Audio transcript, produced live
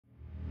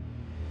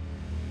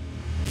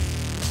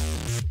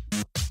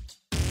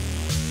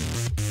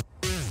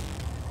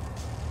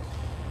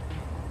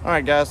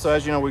Alright guys, so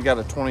as you know, we got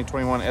a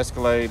 2021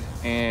 Escalade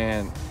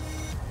and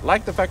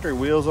like the factory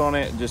wheels on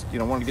it. Just, you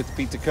know, wanted to get the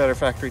pizza cutter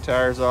factory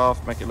tires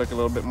off, make it look a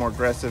little bit more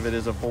aggressive. It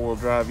is a four-wheel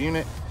drive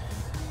unit.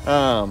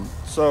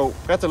 So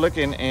got to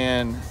looking,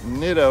 and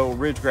Nitto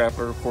Ridge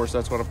Grappler, of course,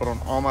 that's what I put on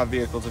all my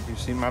vehicles if you've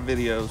seen my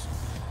videos.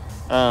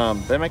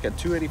 They make a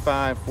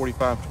 285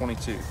 45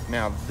 22.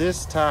 Now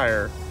this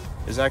tire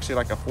is actually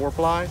like a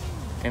 4-ply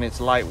and it's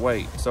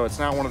lightweight, so it's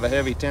not one of the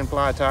heavy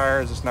 10-ply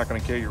tires. It's not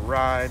going to kill your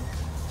ride.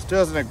 Still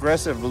has an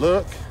aggressive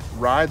look,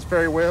 rides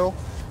very well.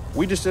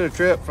 We just did a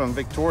trip from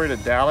Victoria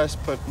to Dallas,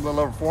 put a little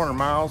over 400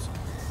 miles.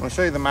 I'm going to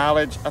show you the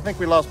mileage. I think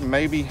we lost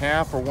maybe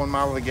half or 1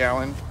 mile of the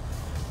gallon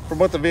from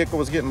what the vehicle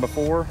was getting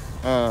before.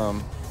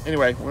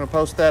 Anyway, we're going to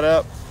post that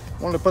up.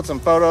 Wanted to put some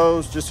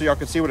photos just so y'all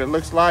can see what it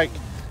looks like.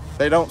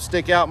 They don't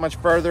stick out much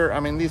further. I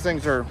mean, these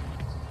things are,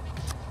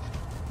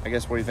 I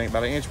guess, what do you think,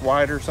 about 1 inch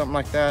wider, something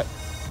like that.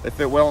 They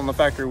fit well on the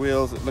factory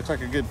wheels. It looks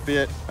like a good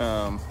fit.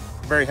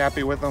 Very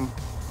happy with them.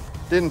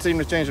 Didn't seem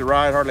to change the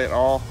ride hardly at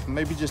all.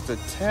 Maybe just a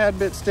tad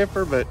bit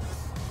stiffer, but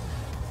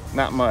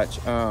not much.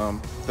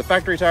 The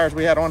factory tires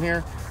we had on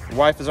here, the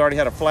wife has already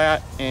had a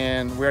flat,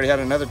 and we already had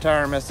another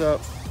tire mess up.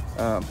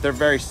 They're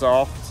very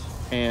soft,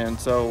 and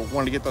so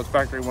wanted to get those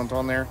factory ones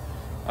on there.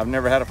 I've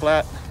never had a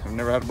flat. I've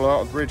never had a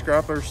blowout with Ridge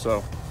Grapplers,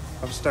 so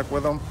I've stuck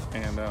with them,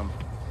 and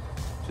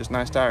just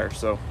nice tires.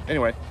 So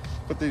anyway,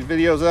 put these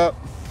videos up,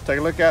 take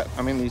a look at,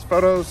 these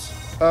photos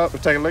up,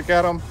 take a look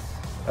at them.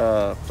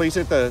 Please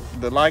hit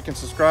the like and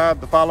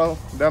subscribe, the follow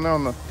down there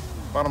on the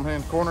bottom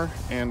hand corner,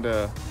 and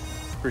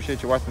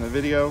appreciate you watching the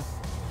video.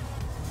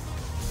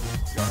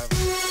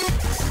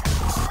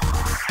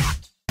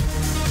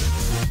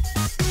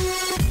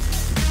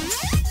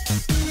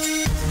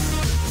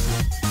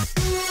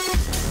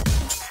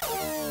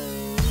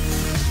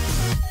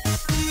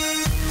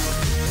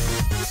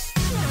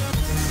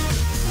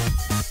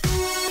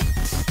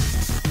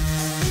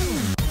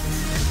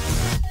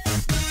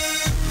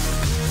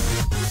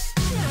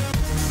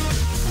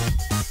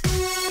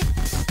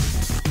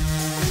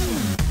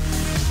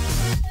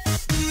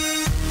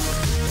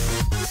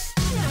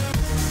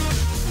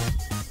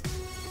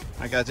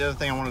 Alright guys, the other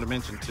thing I wanted to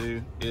mention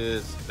too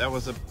is that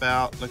was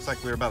about, looks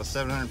like we were about a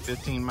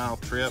 715 mile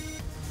trip.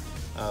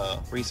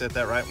 Reset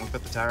that right when we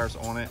put the tires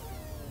on it.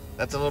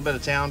 That's a little bit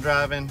of town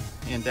driving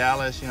in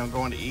Dallas, you know,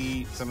 going to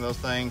eat, some of those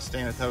things,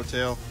 staying at the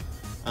hotel.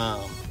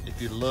 If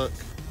you look,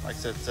 like I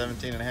said,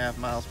 17.5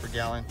 miles per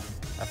gallon.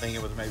 I think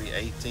it was maybe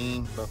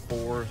 18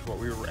 before is what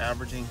we were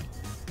averaging.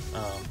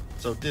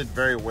 So it did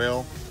very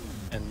well.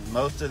 And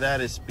most of that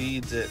is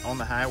speeds on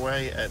the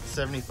highway at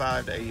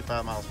 75 to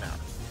 85 miles an hour.